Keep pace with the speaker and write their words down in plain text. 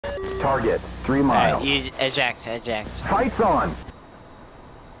Target, 3 miles. You eject. Fights on.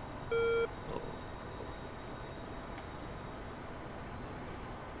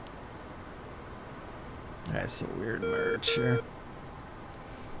 That's some weird merge here.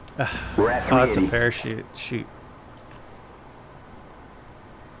 We're at Oh, that's a 380. parachute. Shoot.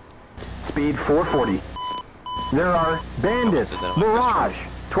 Speed 440. There are bandits. Mirage,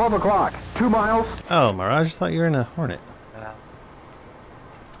 12 o'clock, 2 miles. Oh, Mirage, I thought you were in a Hornet.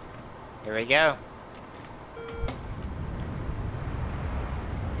 Here we go.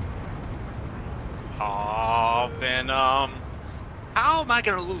 Oh, Venom. How am I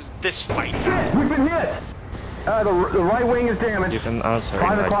gonna lose this fight? Shit, we've been hit. The right wing is damaged. You can answer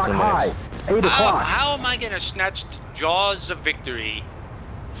 5 like o'clock 2 high, minutes. 8 o'clock. How am I gonna snatch the jaws of victory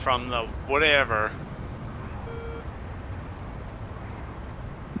from the whatever?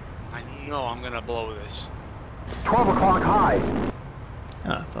 I know I'm gonna blow this. 12 o'clock high.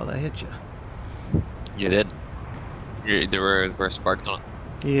 Oh, I thought I hit you. You did. There were sparks on it.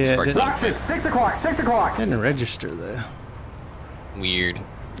 Yeah, it Watch it, 6 o'clock, 6 o'clock. didn't register though. Weird.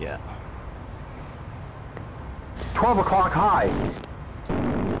 Yeah. 12 o'clock high.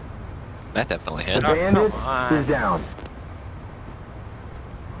 That definitely The hit. bandit come on. is down.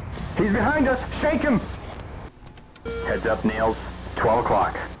 He's behind us. Shake him. Heads up, nails. 12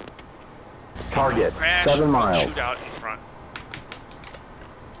 o'clock. Target, Crash, 7 miles. Shoot out in front.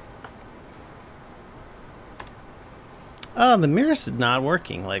 Oh, the mirrors is not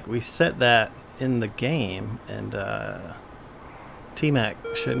working. Like, we set that in the game, and T-Mac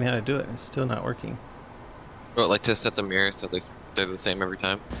showed me how to do it. It's still not working. But like to set the mirrors so they're the same every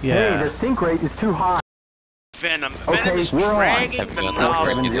time. Yeah. Hey, the sink rate is too high. Venom. Okay, Venom is we're on. dragging the Venom.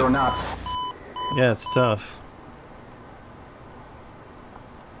 nozzle. 70 knots. Yeah, it's tough.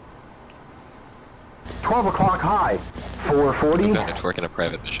 12 o'clock high. 440. I'm going to work in a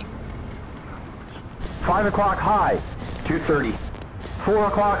private mission. 5 o'clock high. 230. 4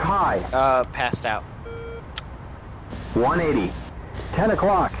 o'clock high. Passed out. 180. 10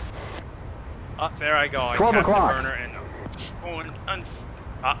 o'clock. Oh, there I go. I 12 tapped o'clock. the burner and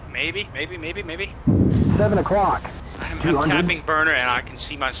maybe. 7 o'clock. I'm 200. tapping burner and I can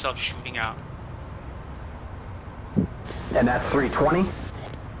see myself shooting out. And that's 320.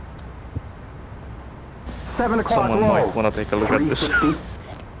 7 o'clock Someone low. might want to take a look at this. 360.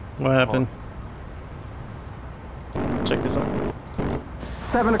 What happened? Check this out.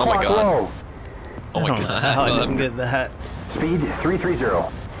 7 Oh my o'clock God. low. Oh my I don't know god. how I didn't get that. Speed 330.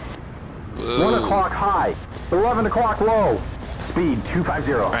 Whoa. 1 o'clock high. 11 o'clock low. Speed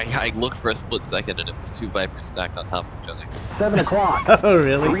 250. I looked for a split second and it was 2 Vipers stacked on top of each other. 7 o'clock. Oh,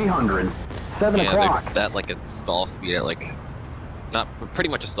 really? 300. 7 Yeah, o'clock. they're at like a stall speed at like, pretty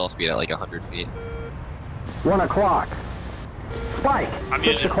much a stall speed at like 100 feet. 1 o'clock. Spike. I'm 6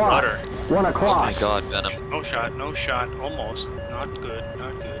 using o'clock. rudder. 1 Oh o'clock. my god, Venom. No shot, almost. Not good.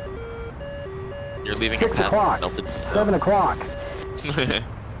 You're leaving 6 a path o'clock. of melted 7 snow. o'clock.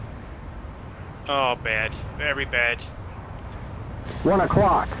 Oh, bad. Very bad. 1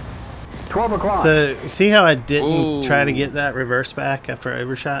 o'clock. 12 o'clock. So, see how I didn't Ooh. try to get that reverse back after I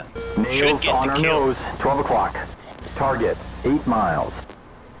overshot? Nails get on the our kill. nose. 12 o'clock. Target 8 miles.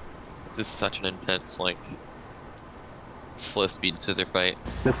 This is such an intense, like, slow speed scissor fight.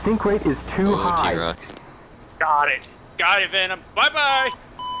 The sink rate is too Oh, high. T-Rock. Got it, Venom. Bye-bye.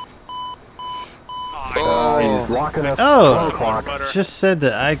 He's locking us. Oh. 12 o'clock. It just said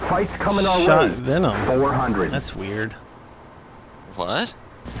that I Fight's coming our shot way. Venom. 400. That's weird. What?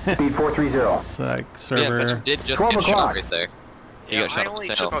 Speed 430. It's like Yeah, server. Venom did just 12 get shot o'clock. right there. You Yeah, got shot I up only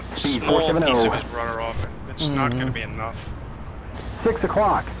the took tail. a Speed small 470. piece of his rudder off. It's not going to be enough. 6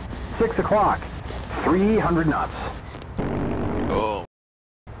 o'clock. 6 o'clock. 300 knots. Oh.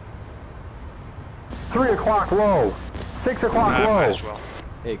 3 o'clock low. 6 o'clock Might low. as well.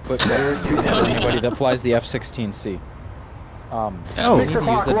 Hey, quick question for anybody that flies the F-16C. Oh. Do 6 you use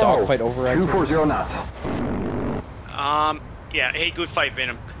o'clock the low. dogfight override? 240 knots. Yeah, hey, good fight,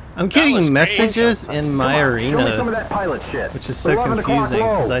 Venom. I'm That was getting great. messages in my Come on, show me some of arena, that pilot shit. which is so 11 o'clock confusing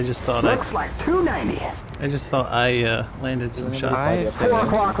because low. I just thought Looks like 290. I landed some Does anybody shots. fly the 4 F-16C?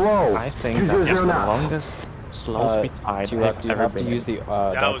 o'clock low. I think that is 200 the knots. longest slow speed fight Do you I've ever have to been use in. the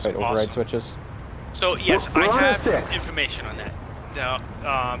was dogfight override awesome. switches? So, yes, We're I on have 6. information on that.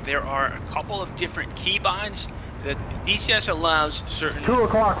 There are a couple of different keybinds that DCS allows certain 2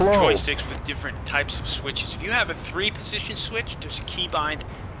 o'clock low. joysticks with different types of switches. If you have a 3-position switch, there's a keybind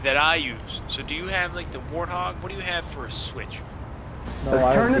that I use. So do you have like the Warthog? What do you have for a switch? No, Let's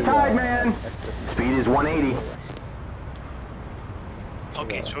I turn have the tide, uh, man. X-50. Speed is 180.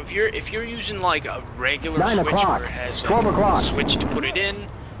 Okay, so if you're using like a regular 9 switch o'clock, where it has 12 o'clock. a switch to put it in,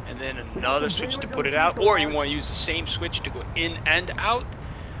 and then another switch to put it out, or you want to use the same switch to go in and out,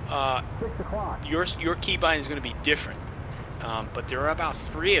 your keybind is going to be different. But there are about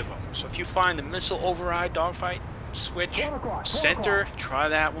 3 of them. So if you find the missile override dogfight switch center, try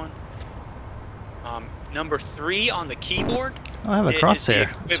that one. Number 3 on the keyboard. Oh, I have a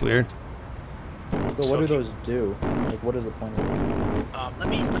crosshair. That's weird. So what do those do? Like, what is the point of it?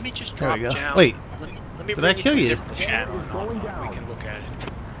 Let me just There drop we go. down. Wait, Let me did I bring kill to a you? different channel and we can look at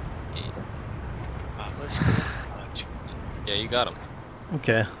it. Let's go. Yeah, you got him.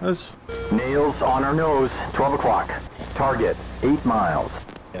 Okay, let's. Nails on our nose, 12 o'clock. Target, 8 miles.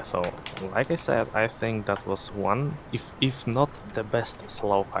 Yeah, so like I said, I think that was one, if not the best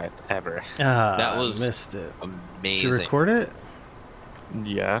slow fight ever. Ah, That was missed it. Did you Amazing. record it?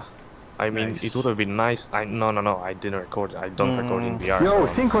 Yeah. I mean, Nice. it would have been nice. No, I didn't record. I don't record in VR. Yo,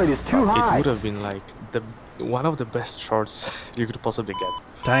 so, sync rate is too it high. would have been like one of the best shorts you could possibly get.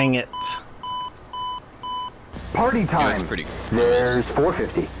 Dang it. Party It time. was pretty cool. There's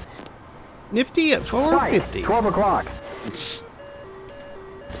 450. Nifty at Fight, 450. 12 o'clock.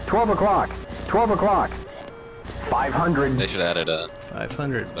 12 o'clock. 12 o'clock. 500. They should have added a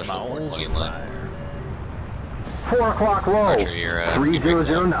 500 Special miles warning of line. fire. 4 o'clock low. Archer, your speed breaks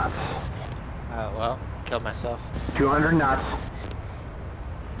 300 out. knots. Oh, well, killed myself. 200 knots.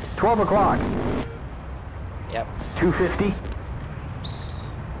 12 o'clock. Yep. 250. Oops.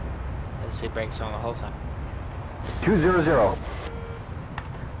 This speed brakes on the whole time. 200.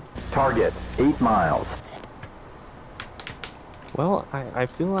 Target, 8 miles. Well, I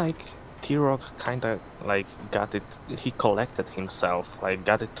feel like T-Rock kind of like got it. He collected himself, like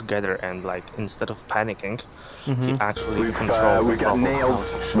got it together, and like instead of panicking, he actually controlled. We've got the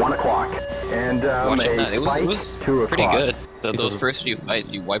nails, 1 o'clock. And Watching that, a it was spike, 2 pretty o'clock. good. Those was- first few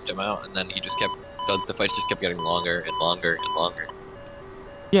fights, you wiped him out, and then he just kept the fights just kept getting longer and longer and longer.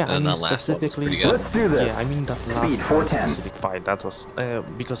 Yeah, And I mean that last one was pretty specifically. good. Let's do this. Yeah, I mean that Speed, last 410. specific fight. That was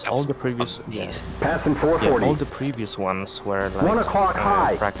because That all was the previous. amazing. Passing Yeah, 440. all the previous ones were like 1 o'clock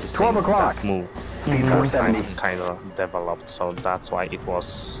high, practicing 12 o'clock. that move. Speed 470. Kind of developed, so that's why it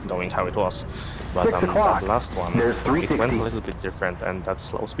was going how it was. But 6 o'clock. that last one, There's it went 360. a little bit different, and that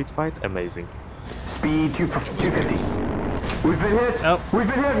slow speed fight, amazing. Speed 250. We've been hit. Oh. We've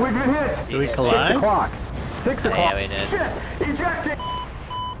been hit. We've been hit. Did we 6 collide? o'clock. 6 Yeah, o'clock. we did. Shit. Ejecting.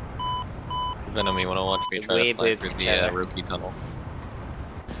 Venom, you want to watch me try We to fly moved through each the other. rookie tunnel?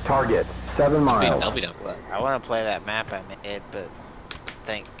 Target, 7 miles. I'll be down for that. I want to play that map I made, but I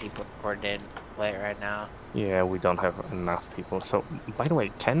think people didn't play it right now. Yeah, we don't have enough people. So, by the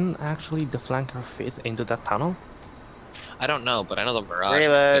way, can actually the flanker fit into that tunnel? I don't know, but I know the Mirage.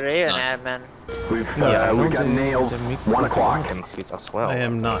 Reload, fits are you none. an admin? We've I know got the- nails, the MiG 1 o'clock. can fit as well. I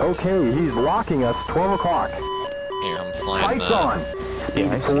am not. Okay, he's locking us, 12 o'clock. Here, I'm flying Lights on. Speed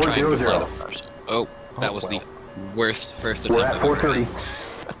Yeah, I see. trying to fly 400. the Mirage. Oh, that was well. the worst first We're attempt at I've ever 430.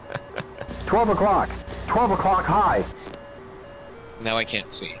 had. 12 o'clock. 12 o'clock high. Now I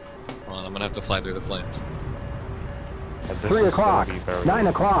can't see. Hold on, I'm gonna have to fly through the flames. This 3 is gonna o'clock. be very 9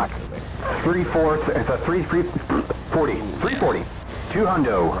 o'clock. 340. 340. 2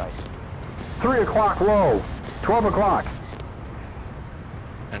 hundo. 3 o'clock low. 12 o'clock.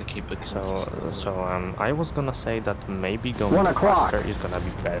 Trying to keep it So I was gonna say that maybe 1 going o'clock. faster is gonna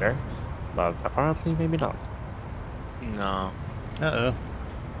be better, but apparently maybe not. No. Uh-oh.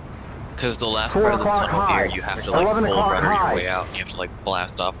 Because the last 4 part of this o'clock tunnel high. here, you have to like 11 full o'clock rudder high. your way out. And you have to like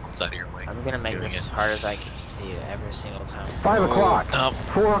blast off one side of your wing. I'm gonna make Doing this as it. hard as I can see every single time. 5 o'clock. No,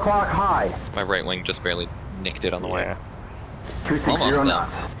 4 o'clock high. my right wing just barely nicked it on the way. Yeah. 260 Almost done.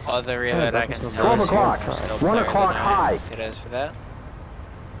 knots. All the reload I can that's tell 12 is o'clock. you're a skill 1 player o'clock than I high. am. Kudos for that.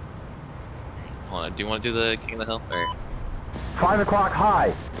 Hold on, do you want to do the King of the Hill? Or 5 o'clock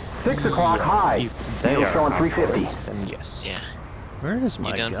high. 6 o'clock high. If they Neil are showing up 350. for it, then yes. yeah. Where is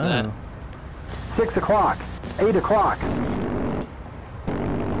my done for gun? 6 o'clock. 8 o'clock.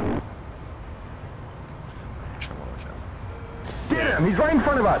 Get him! He's right in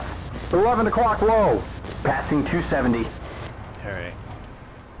front of us. 11 o'clock low. Passing 270. Alright.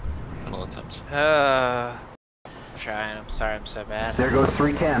 Tunnel attempts. I'm trying. I'm sorry. I'm so bad. There goes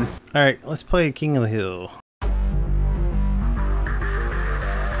 310. Alright, let's play King of the Hill.